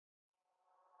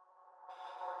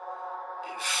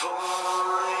If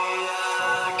only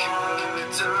I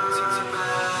could turn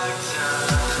back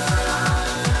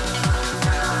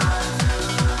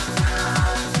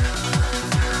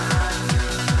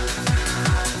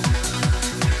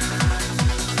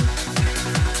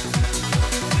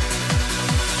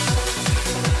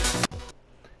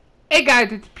Hey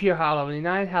guys, it's Pure Hollow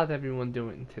 89. How's everyone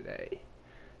doing today?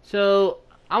 So,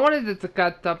 I wanted to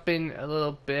discuss something a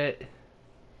little bit.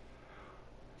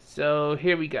 So,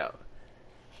 here we go.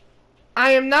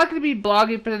 I am not going to be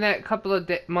blogging for the next couple of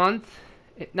months.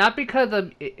 Not because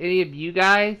of any of you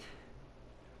guys.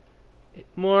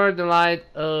 It's more the line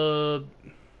of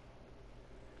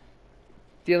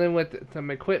dealing with some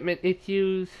equipment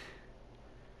issues.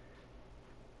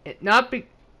 I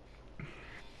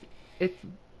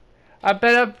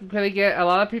bet I'm gonna get a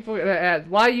lot of people gonna ask,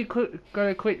 why are you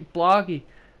gonna quit blogging?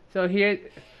 So here,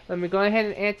 let me go ahead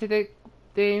and answer the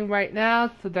thing right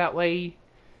now, so that way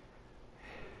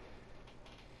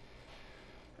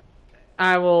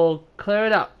I will clear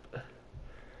it up.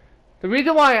 The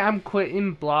reason why I'm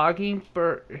quitting blogging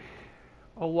for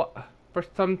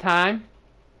some time,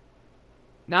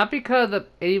 not because of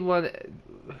anyone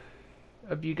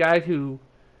of you guys who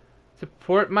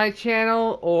support my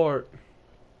channel or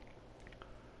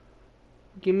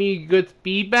give me good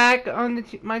feedback on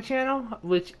my channel,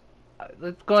 which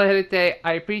let's go ahead and say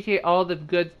I appreciate all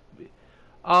the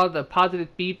positive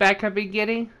feedback I've been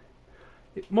getting.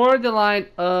 It's more the line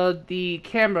of the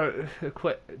camera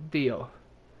deal.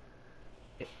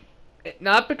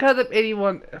 Not because of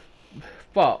anyone's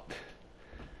fault.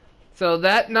 So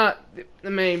that's not the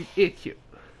main issue.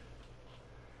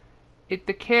 It's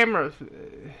the camera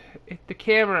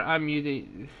I'm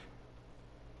using.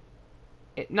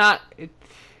 It's not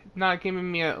giving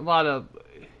me a lot of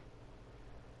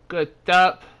good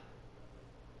stuff.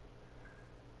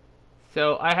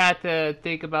 So I had to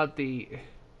think about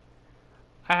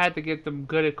I had to get some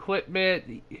good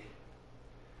equipment.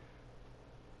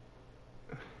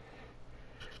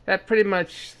 That's pretty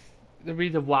much the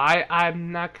reason why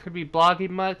I'm not going to be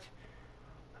blogging much.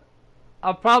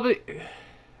 I'll probably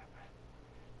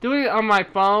doing it on my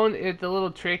phone. It's a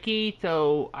little tricky,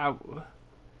 so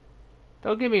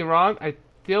don't get me wrong,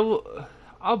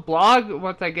 I'll blog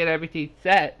once I get everything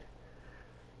set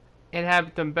and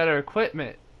have some better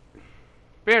equipment.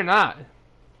 Fear not.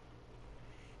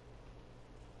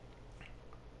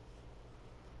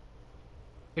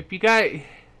 If you guys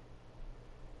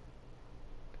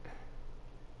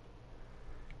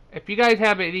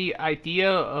have any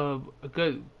idea of a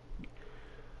good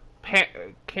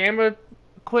camera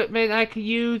equipment I could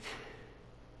use,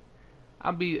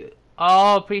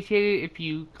 I'll appreciate it if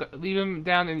you leave them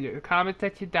down in the comment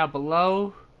section down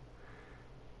below,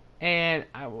 and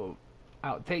I'll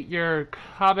take your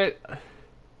comment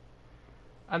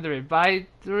under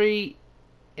advisory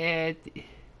and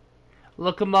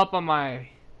look them up on my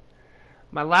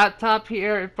laptop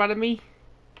here in front of me,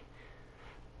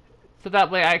 so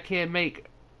that way I can make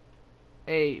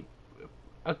a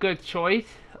good choice.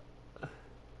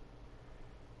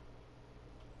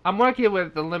 I'm working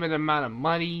with a limited amount of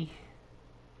money.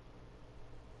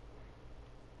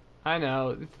 I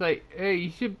know, it's like, hey,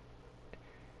 you should,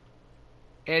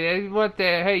 and everyone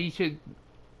said, hey, you should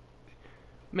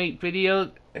make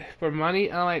videos for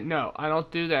money. I'm like, no, I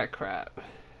don't do that crap.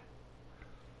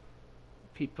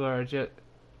 People are just,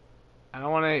 I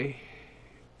don't want to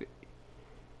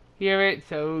hear it,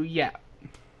 so yeah.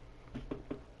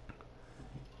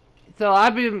 So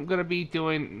I've been going to be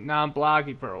doing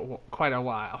non-blogging for quite a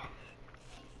while.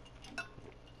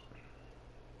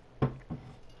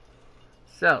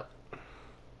 So,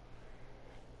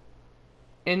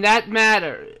 in that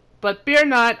matter, but fear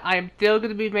not, I'm still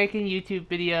going to be making YouTube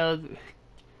videos,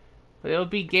 but it'll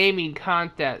be gaming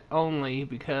content only,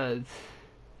 because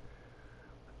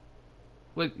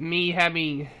with me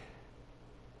having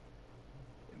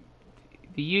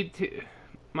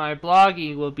my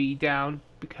blogging will be down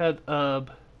because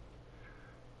of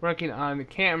working on the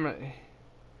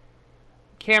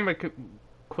camera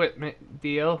equipment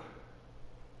deal.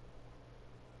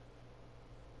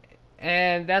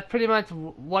 And that's pretty much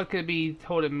what could be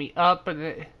holding me up for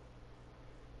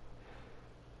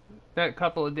that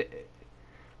couple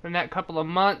of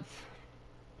months.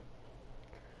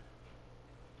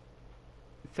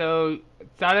 So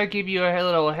thought I'd give you a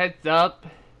little heads up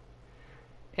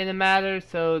in the matter,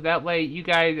 so that way you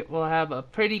guys will have a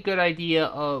pretty good idea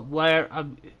of why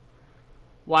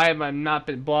I've not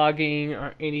been blogging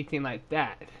or anything like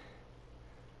that.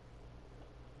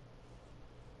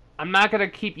 I'm not gonna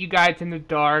keep you guys in the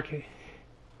dark,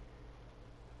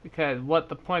 because what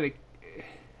the point of,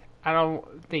 I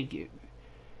don't think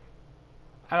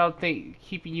I don't think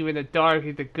keeping you in the dark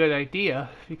is a good idea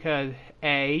because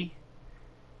A,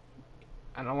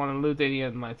 I don't want to lose any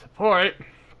of my support.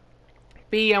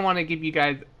 B, I want to keep you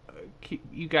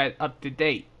guys up to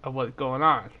date of what's going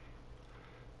on.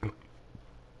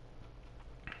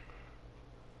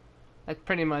 That's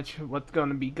pretty much what's going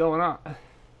to be going on.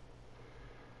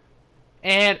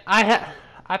 And I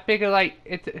figure like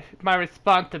it's my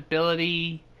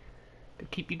responsibility to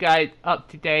keep you guys up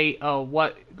to date of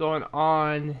what's going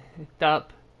on and stuff.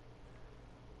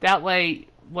 That way,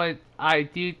 when I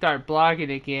do start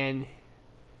blogging again,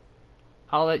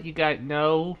 I'll let you guys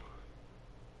know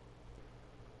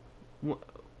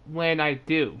when I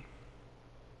do.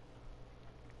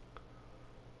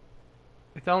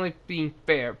 It's only being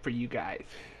fair for you guys.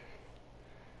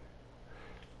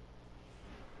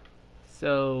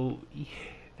 So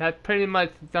that pretty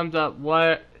much sums up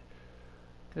what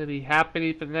gonna be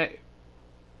happening for the next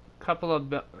couple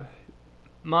of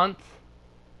months.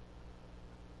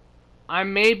 I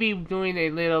may be doing a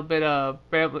little bit of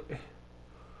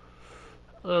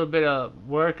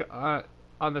work on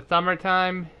the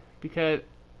summertime because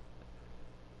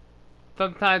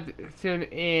sometime soon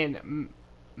in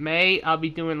May I'll be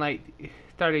doing like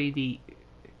starting the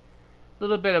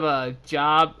little bit of a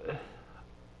job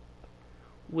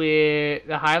with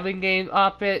the Highland Games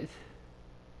office.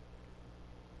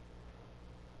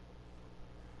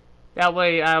 That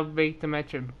way I'll make some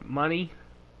extra money.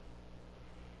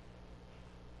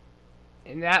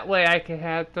 And that way I can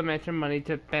have some extra money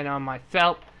to spend on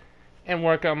myself and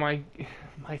work on my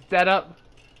setup.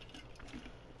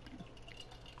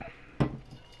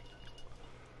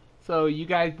 So you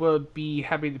guys will be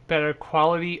having a better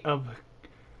quality of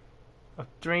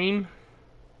stream.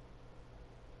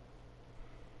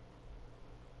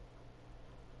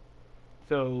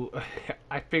 So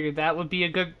I figured that would be a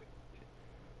good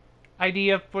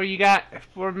idea for you guys,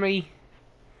 for me.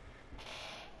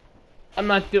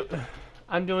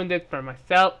 I'm doing this for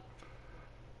myself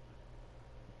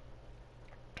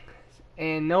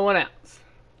and no one else.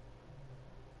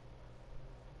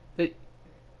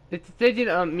 The decision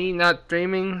of me not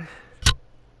streaming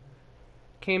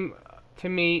came to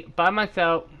me by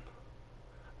myself.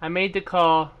 I made the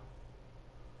call,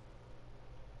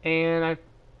 and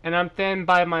I'm standing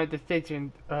by my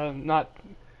decision of not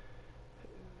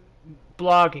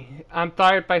blogging. I'm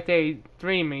sorry if I say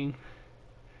streaming.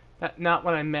 That's not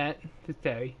what I meant to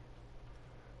say.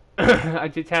 I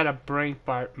just had a brain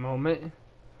fart moment.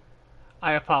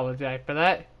 I apologize for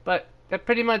that, but that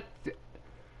pretty much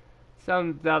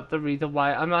sums up the reason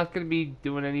why I'm not going to be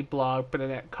doing any blog for the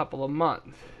next couple of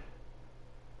months.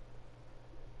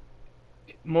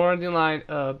 More in the line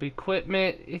of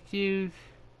equipment issues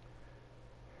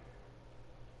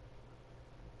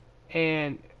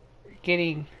and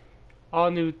getting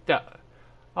all the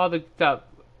stuff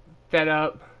set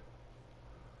up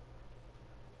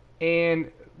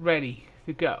and ready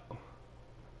to go.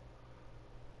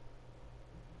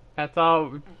 That's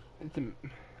all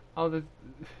the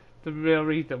real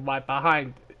reason why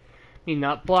behind me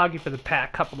not blogging for the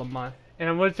past couple of months,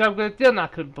 and which I'm still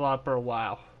not gonna blog for a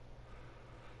while.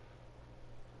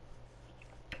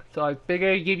 So I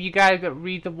figured I'd give you guys a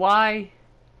reason why,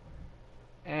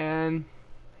 and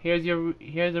here's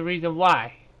the reason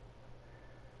why.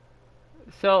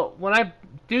 So when I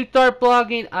do start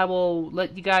blogging, I will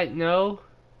let you guys know,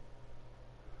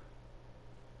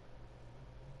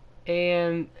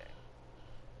 and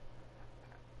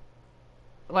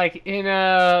like in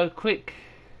a quick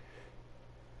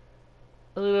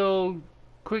little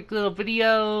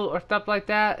video or stuff like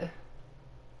that.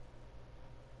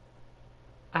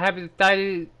 I haven't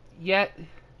decided yet. It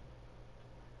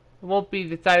won't be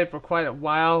decided for quite a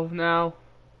while now.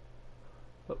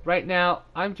 But right now,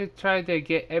 I'm just trying to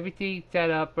get everything set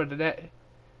up for the next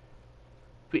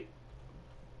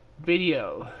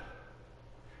video.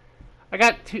 I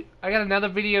got another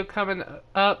video coming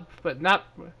up, but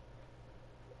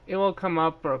it won't come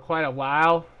up for quite a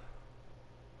while.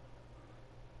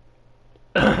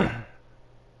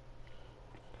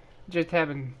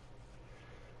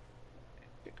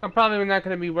 I'm probably not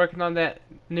going to be working on that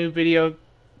new video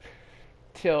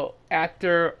till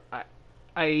after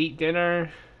I eat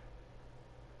dinner,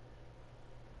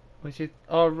 which is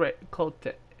already close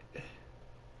to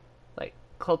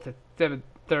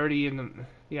 7:30 in the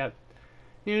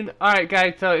noon. Alright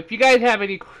guys, so if you guys have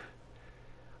any...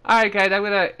 Alright guys, I'm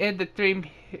going to end the stream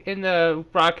in the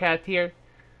broadcast here.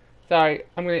 Sorry,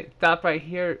 I'm going to stop right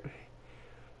here.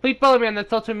 Please follow me on the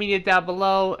social media down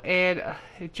below, and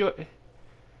enjoy...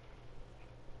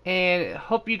 And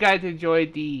hope you guys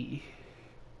enjoyed the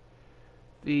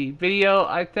video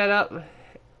I set up.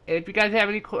 And if you guys have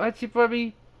any questions for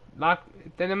me,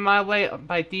 send them my way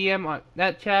by DM on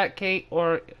Snapchat, Kate,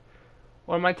 or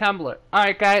my Tumblr.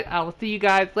 Alright guys, I will see you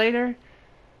guys later.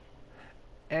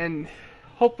 And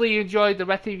hopefully you enjoy the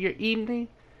rest of your evening.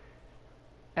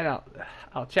 And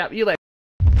I'll chat with you later.